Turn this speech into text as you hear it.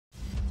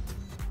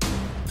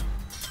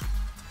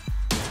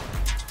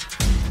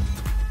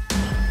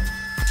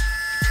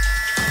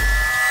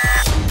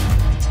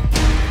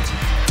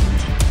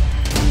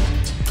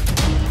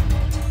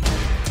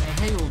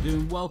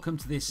welcome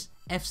to this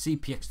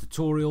FCPX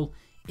tutorial.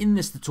 In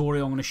this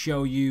tutorial I'm going to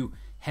show you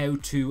how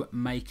to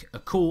make a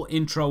cool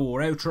intro or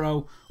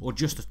outro or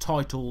just a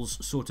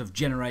titles sort of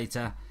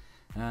generator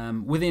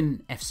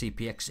within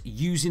FCPX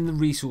using the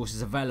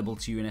resources available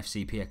to you in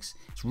FCPX.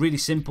 It's really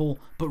simple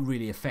but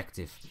really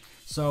effective.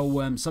 So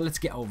let's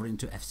get over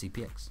into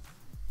FCPX.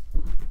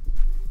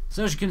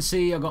 So as you can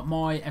see, I've got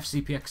my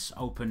FCPX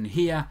open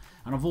here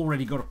and I've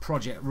already got a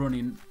project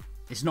running.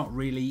 It's not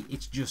really,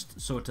 it's just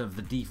sort of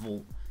the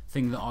default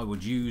thing that I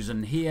would use,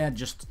 and here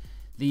just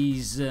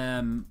these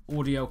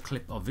audio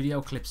clip or video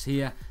clips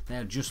here,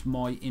 they're just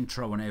my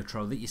intro and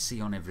outro that you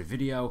see on every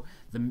video.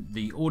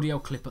 The audio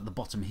clip at the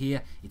bottom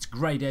here, it's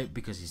grayed out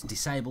because it's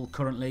disabled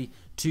currently.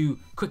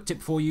 Quick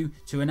tip for you: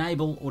 to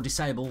enable or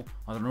disable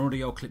either an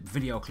audio clip,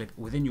 video clip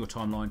within your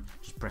timeline,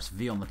 just press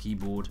V on the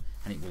keyboard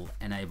and it will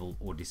enable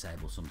or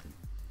disable something.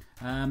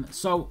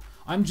 So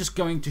I'm just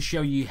going to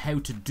show you how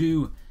to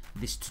do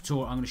this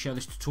tutorial. I'm going to show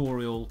this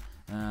tutorial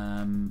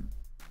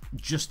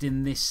just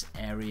in this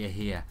area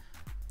here.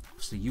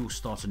 Obviously you'll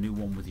start a new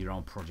one with your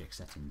own project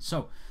settings.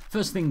 So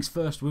first things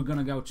first, we're going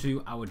to go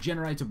to our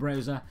generator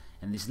browser,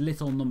 and this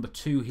little number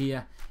 2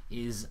 here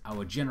is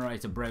our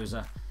generator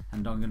browser,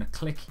 and I'm going to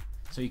click.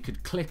 So you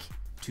could click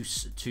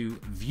to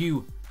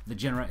view the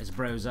generator's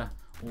browser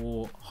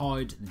or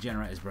hide the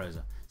generator's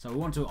browser. So we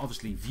want to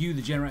obviously view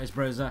the generator's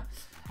browser,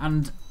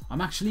 and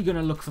I'm actually going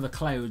to look for the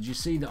clouds. You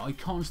see that I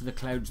can't see the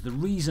clouds. The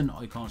reason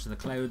I can't see the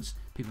clouds,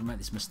 people make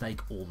this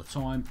mistake all the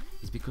time,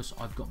 is because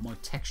I've got my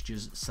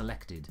textures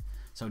selected.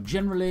 So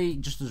generally,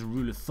 just as a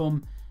rule of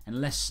thumb,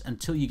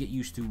 until you get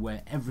used to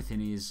where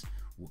everything is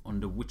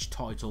under which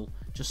title,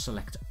 just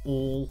select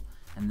all,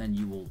 and then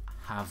you will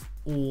have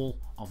all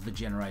of the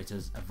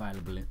generators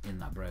available in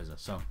that browser.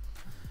 So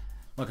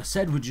like I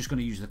said, we're just going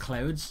to use the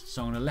clouds.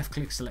 So I'm going to left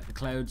click, select the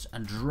clouds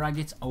and drag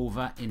it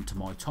over into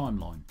my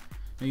timeline.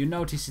 Now you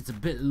notice it's a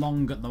bit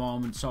long at the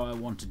moment, so I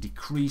want to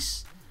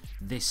decrease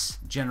this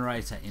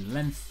generator in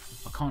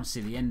length. I can't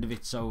see the end of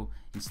it, so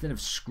instead of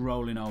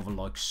scrolling over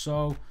like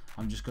so,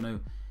 I'm just going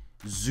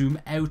to zoom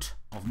out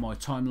of my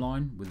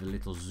timeline with the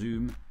little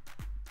zoom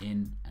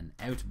in and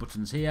out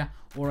buttons here,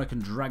 or I can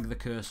drag the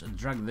cursor,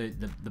 drag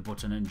the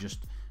button and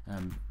just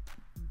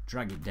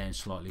drag it down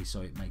slightly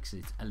so it makes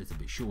it a little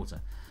bit shorter.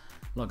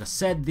 Like I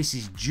said, this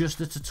is just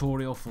a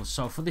tutorial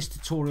so for this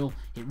tutorial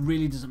it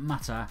really doesn't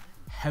matter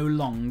how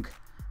long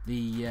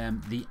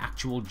the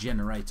actual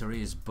generator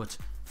is, but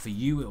for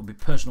you it will be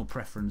personal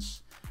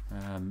preference,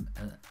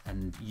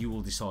 and you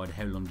will decide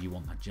how long you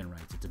want that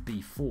generator to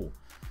be for.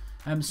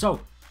 So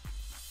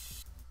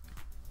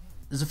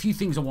there's a few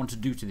things I want to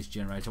do to this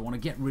generator. I want to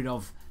get rid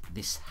of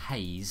this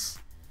haze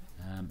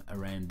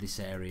around this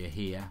area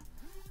here,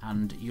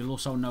 and you'll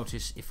also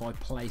notice if I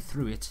play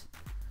through it,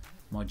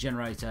 my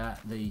generator,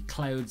 the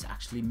clouds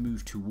actually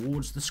move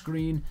towards the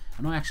screen,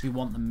 and I actually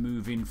want them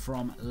moving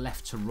from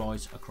left to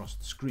right across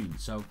the screen.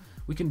 So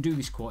we can do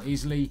this quite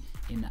easily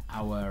in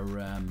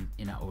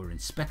our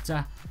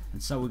inspector,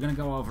 and so we're going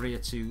to go over here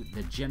to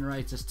the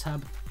generators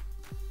tab.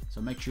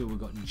 So make sure we've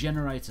got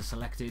generator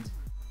selected,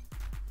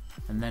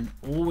 and then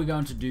all we're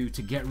going to do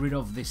to get rid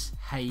of this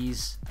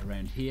haze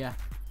around here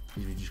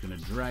is we're just going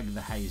to drag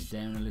the haze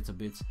down a little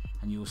bit,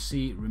 and you'll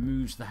see it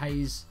removes the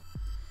haze.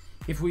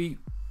 If we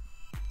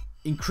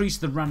increase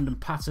the random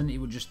pattern, it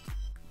would just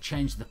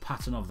change the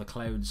pattern of the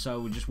clouds, so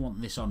we just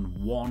want this on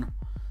 1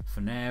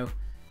 for now.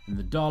 And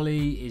the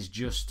dolly is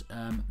just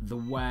the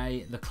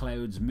way the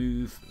clouds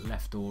move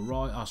left or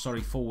right,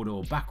 forward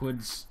or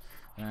backwards.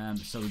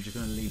 So we're just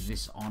going to leave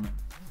this on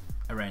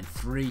around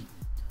 3.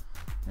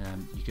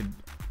 You can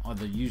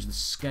either use the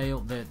scale,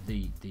 the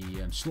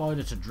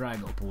slider to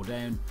drag up or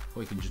down,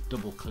 or you can just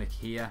double click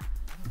here,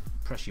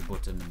 press your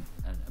button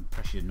and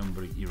press your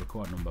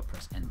required number,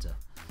 press enter.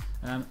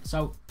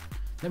 So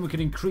then we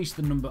can increase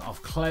the number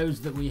of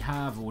clouds that we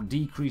have or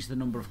decrease the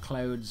number of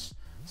clouds.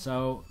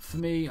 So for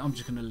me, I'm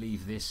just going to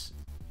leave this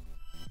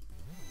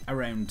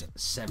around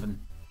 7.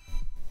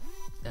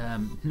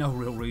 No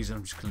real reason,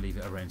 I'm just going to leave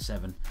it around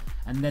 7.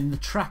 And then the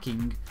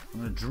tracking,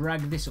 I'm going to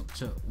drag this up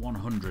to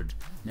 100.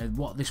 Now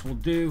what this will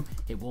do,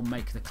 it will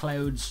make the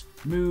clouds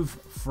move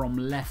from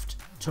left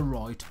to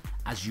right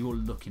as you're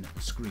looking at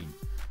the screen.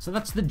 So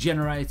that's the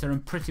generator,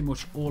 and pretty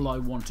much all I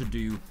want to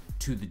do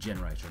to the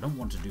generator. I don't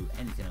want to do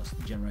anything else to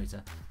the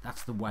generator.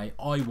 That's the way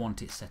I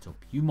want it set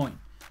up. You might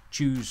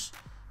choose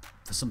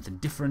for something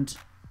different.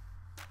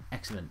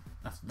 Excellent,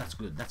 that's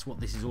good. That's what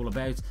this is all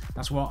about.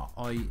 That's what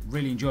I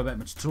really enjoy about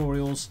my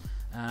tutorials.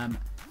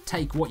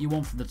 Take what you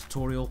want from the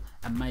tutorial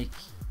and make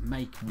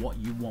what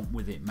you want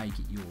with it. Make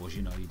it yours.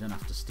 You know, you don't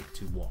have to stick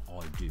to what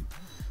I do.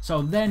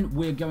 So then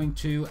we're going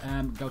to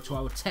go to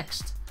our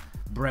text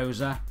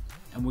browser,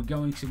 and we're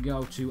going to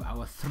go to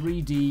our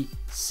 3D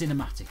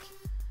cinematic.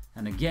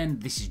 And again,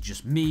 this is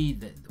just me,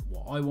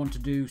 what I want to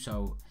do,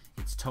 so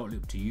it's totally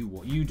up to you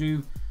what you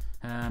do.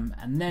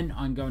 And then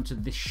I'm going to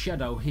this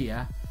shadow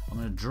here. I'm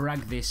going to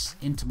drag this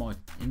into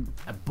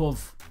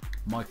above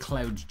my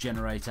clouds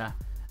generator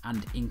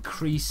and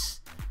increase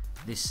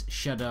this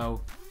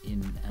shadow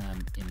in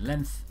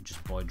length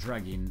just by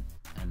dragging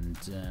and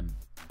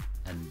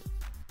and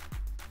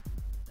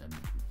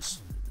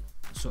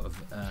sort of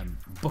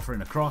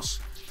buffering across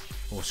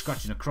or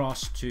scratching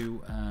across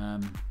to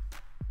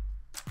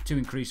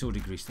increase or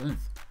decrease the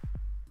length.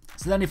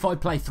 So then if I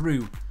play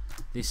through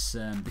this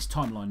this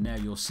timeline now,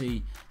 you'll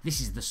see this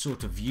is the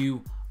sort of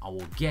view I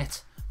will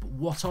get. But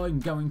what I'm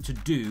going to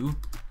do,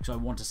 because I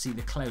want to see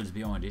the clouds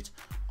behind it,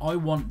 I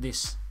want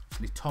this,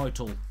 the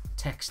title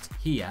text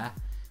here,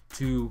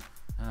 to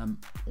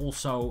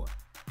also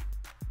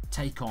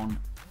take on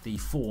the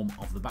form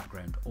of the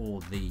background,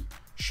 or the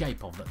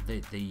shape of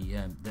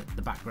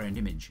the background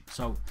image.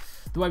 So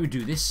the way we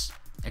do this,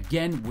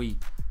 again, we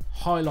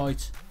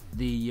highlight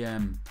the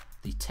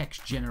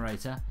text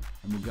generator,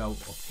 and we'll go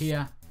up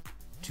here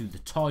to the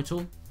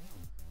title,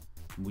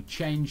 and we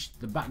change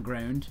the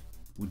background,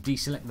 we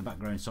deselect the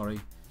background, sorry,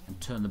 and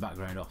turn the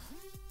background off.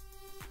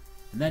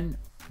 And then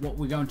what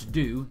we're going to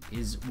do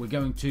is we're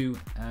going to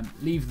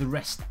leave the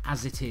rest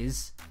as it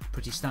is,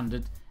 pretty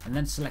standard, and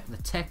then select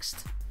the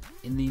text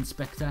in the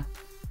inspector.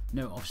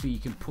 Now obviously you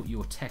can put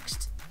your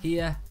text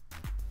here,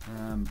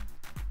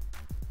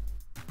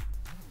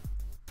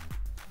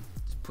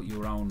 just put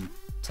your own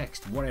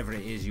text, whatever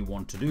it is you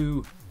want to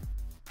do.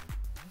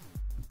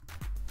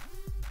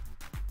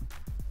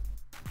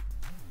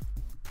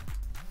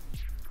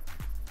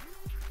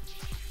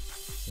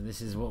 So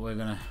this is what we're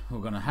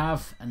gonna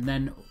have, and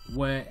then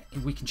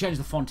we can change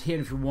the font here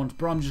if you want,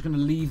 but I'm just gonna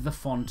leave the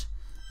font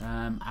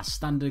as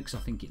standard because I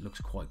think it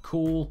looks quite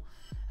cool.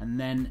 And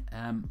then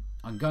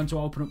I'm going to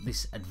open up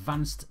this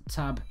advanced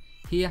tab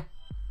here,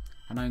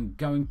 and I'm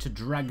going to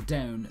drag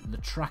down the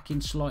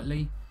tracking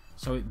slightly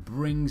so it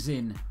brings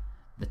in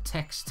the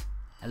text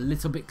a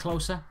little bit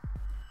closer,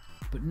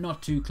 but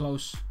not too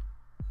close.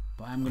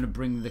 But I'm going to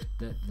bring the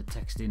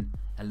text in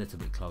a little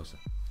bit closer.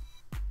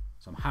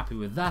 So I'm happy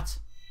with that.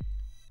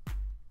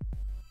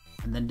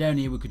 And then down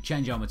here we could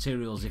change our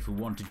materials if we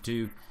wanted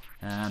to,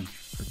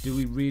 but do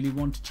we really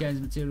want to change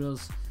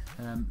materials?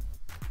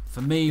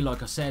 For me,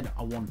 like I said,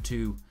 I want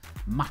to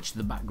match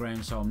the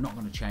background, so I'm not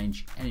going to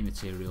change any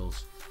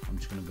materials. I'm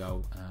just going to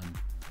go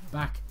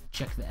back,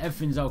 check that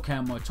everything's okay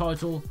on my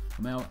title.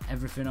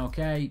 Everything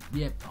okay?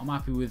 Yep, I'm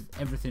happy with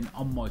everything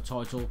on my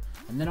title.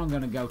 And then I'm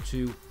going to go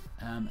to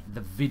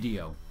the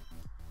video.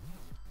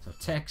 So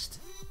text,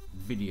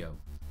 video.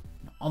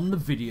 Now, on the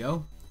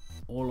video,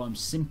 all I'm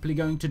simply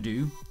going to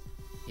do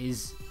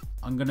is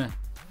I'm going to,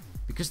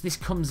 because this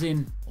comes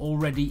in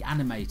already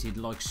animated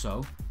like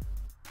so,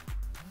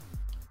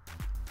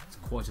 it's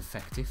quite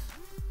effective.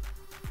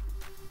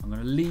 I'm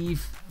going to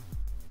leave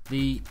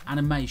the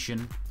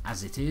animation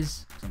as it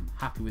is, because I'm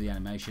happy with the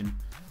animation.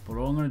 But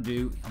all I'm going to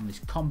do on this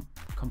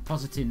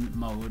compositing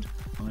mode,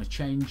 I'm going to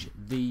change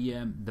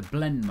the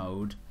blend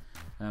mode.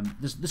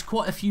 There's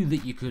quite a few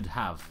that you could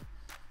have.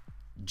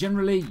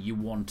 Generally, you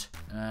want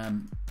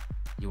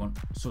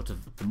sort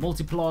of the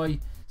multiply,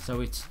 so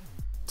it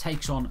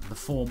takes on the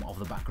form of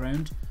the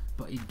background.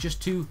 But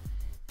just to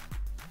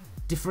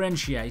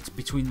differentiate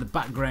between the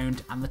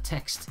background and the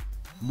text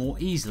more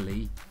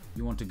easily,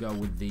 you want to go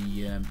with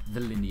the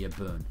linear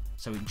burn.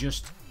 So it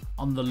just,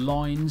 on the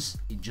lines,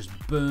 it just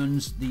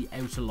burns the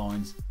outer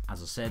lines,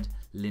 as I said,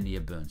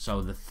 linear burn.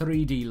 So the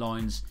 3D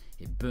lines,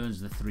 it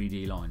burns the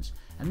 3D lines.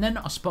 And then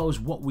I suppose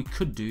what we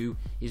could do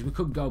is we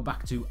could go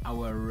back to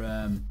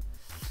our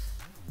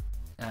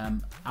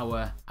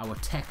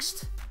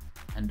text,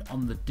 and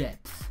on the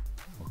depth,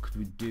 what could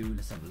we do?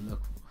 Let's have a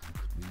look.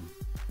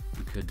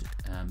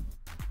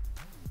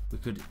 We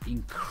could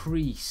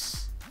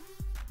increase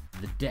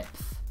the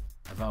depth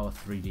of our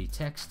 3D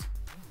text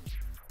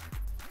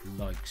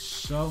like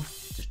so.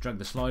 Just drag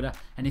the slider,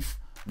 and if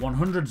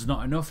 100 is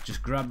not enough,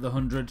 just grab the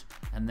 100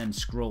 and then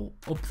scroll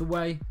up the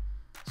way.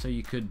 So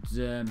you could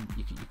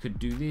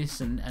do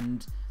this,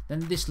 and then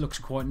this looks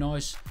quite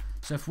nice.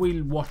 So if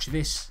we watch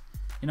this,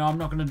 you know, I'm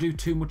not going to do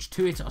too much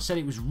to it. I said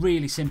it was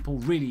really simple,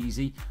 really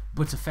easy,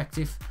 but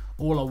effective.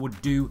 All I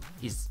would do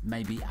is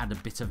maybe add a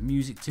bit of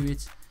music to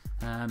it.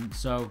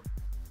 So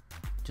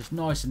just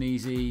nice and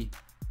easy.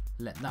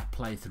 Let that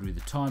play through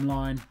the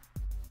timeline.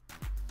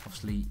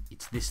 Obviously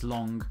it's this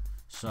long,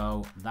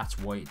 so that's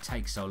why it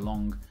takes so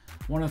long.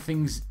 One of the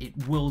things it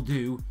will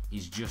do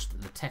is just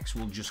the text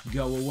will just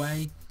go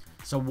away.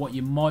 So what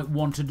you might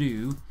want to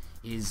do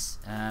is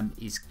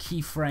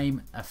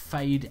keyframe a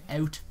fade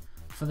out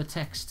for the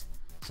text.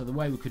 So the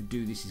way we could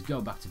do this is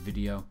go back to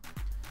video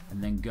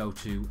and then go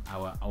to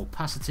our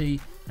opacity,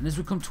 and as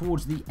we come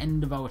towards the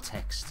end of our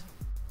text,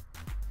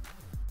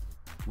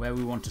 where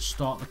we want to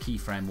start the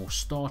keyframe or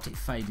start it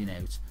fading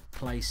out,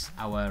 place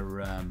our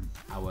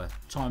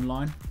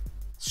timeline,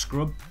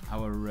 scrub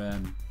our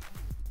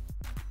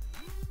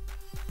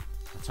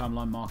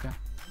timeline marker,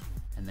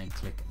 and then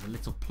click the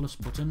little plus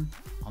button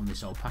on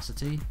this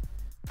opacity.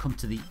 Come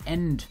to the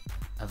end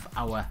of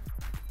our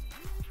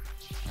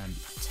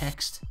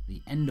text,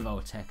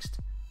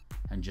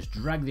 and just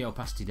drag the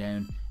opacity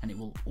down, and it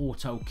will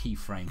auto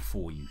keyframe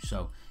for you.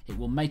 So it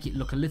will make it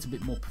look a little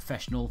bit more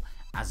professional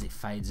as it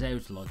fades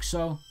out like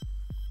so.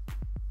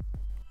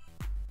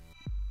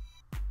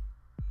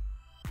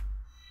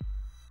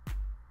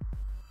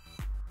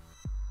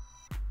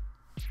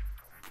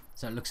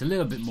 So it looks a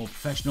little bit more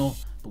professional.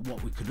 But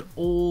what we could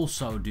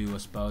also do, I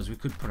suppose, we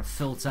could put a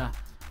filter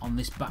on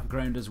this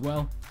background as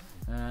well.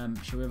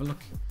 Shall we have a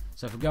look?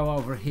 So if we go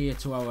over here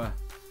to our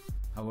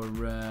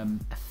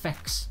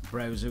effects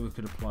browser, we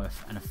could apply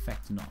an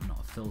effect, not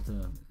a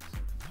filter.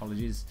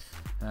 Apologies.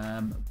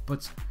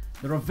 But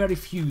there are very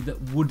few that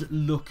would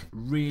look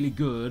really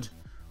good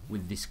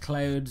with this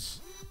clouds.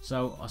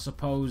 So I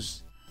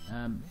suppose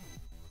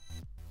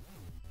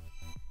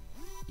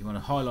you want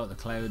to highlight the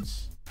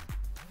clouds,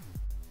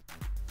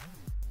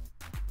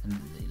 and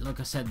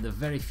like I said, there are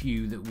very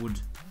few that would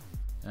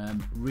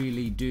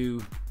really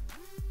do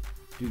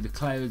the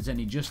clouds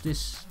any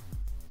justice.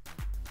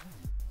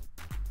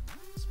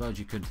 I suppose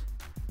you could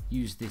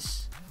use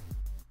this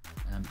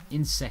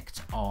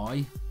insect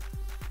eye,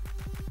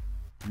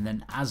 and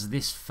then as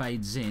this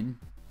fades in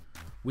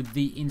with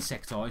the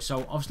insect eye, so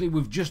obviously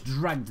we've just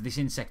dragged this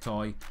insect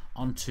eye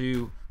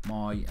onto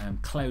my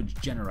cloud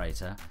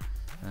generator.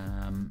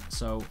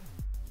 So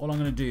all I'm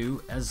going to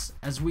do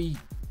as we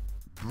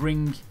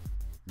bring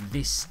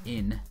this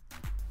in,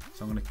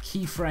 so I'm going to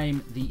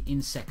keyframe the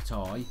insect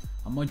eye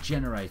on my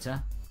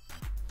generator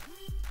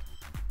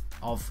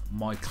of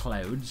my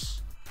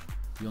clouds.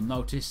 You'll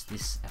notice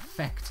this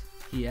effect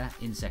here,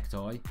 insect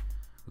eye.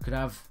 We could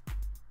have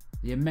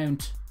the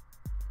amount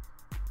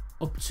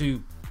up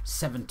to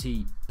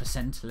 70%,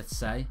 let's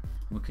say,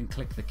 and we can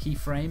click the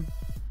keyframe,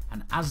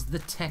 and as the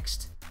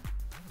text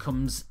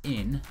comes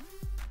in,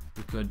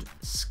 we could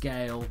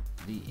scale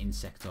the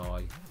insect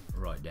eye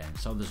right down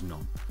so there's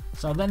none.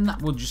 So then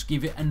that will just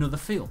give it another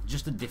feel,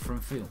 just a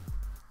different feel.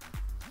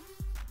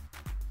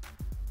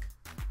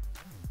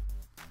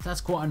 So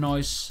that's quite a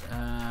nice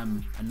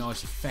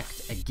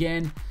effect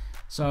again.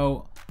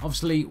 So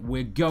obviously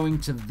we're going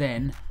to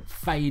then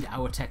fade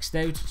our text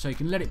out, so you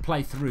can let it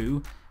play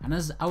through, and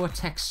as our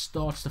text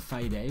starts to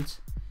fade out,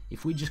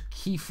 if we just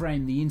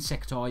keyframe the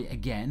insect eye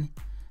again,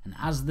 and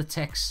as the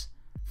text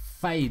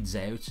fades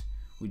out,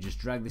 we just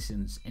drag this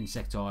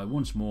insect eye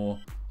once more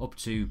up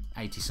to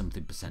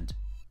 80-something%.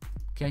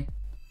 Okay,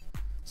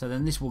 so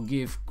then this will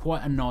give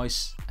quite a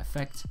nice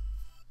effect,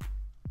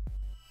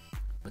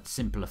 but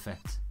simple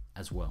effect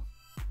as well.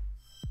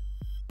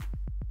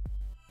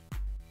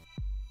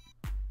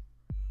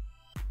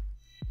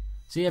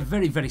 So yeah,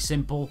 very, very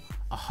simple.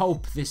 I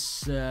hope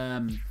this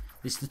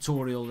this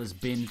tutorial has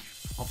been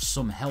of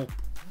some help,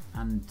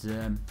 and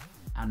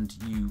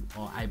you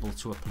are able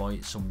to apply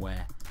it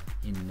somewhere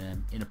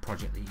in a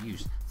project that you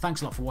use.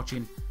 Thanks a lot for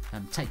watching.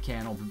 Take care,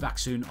 and I'll be back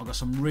soon. I've got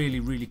some really,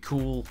 really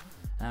cool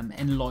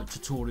Enlight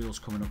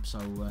tutorials coming up, so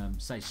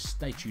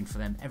stay tuned for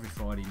them every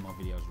Friday. My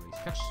videos release.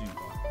 Catch you soon.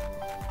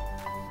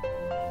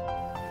 Bye.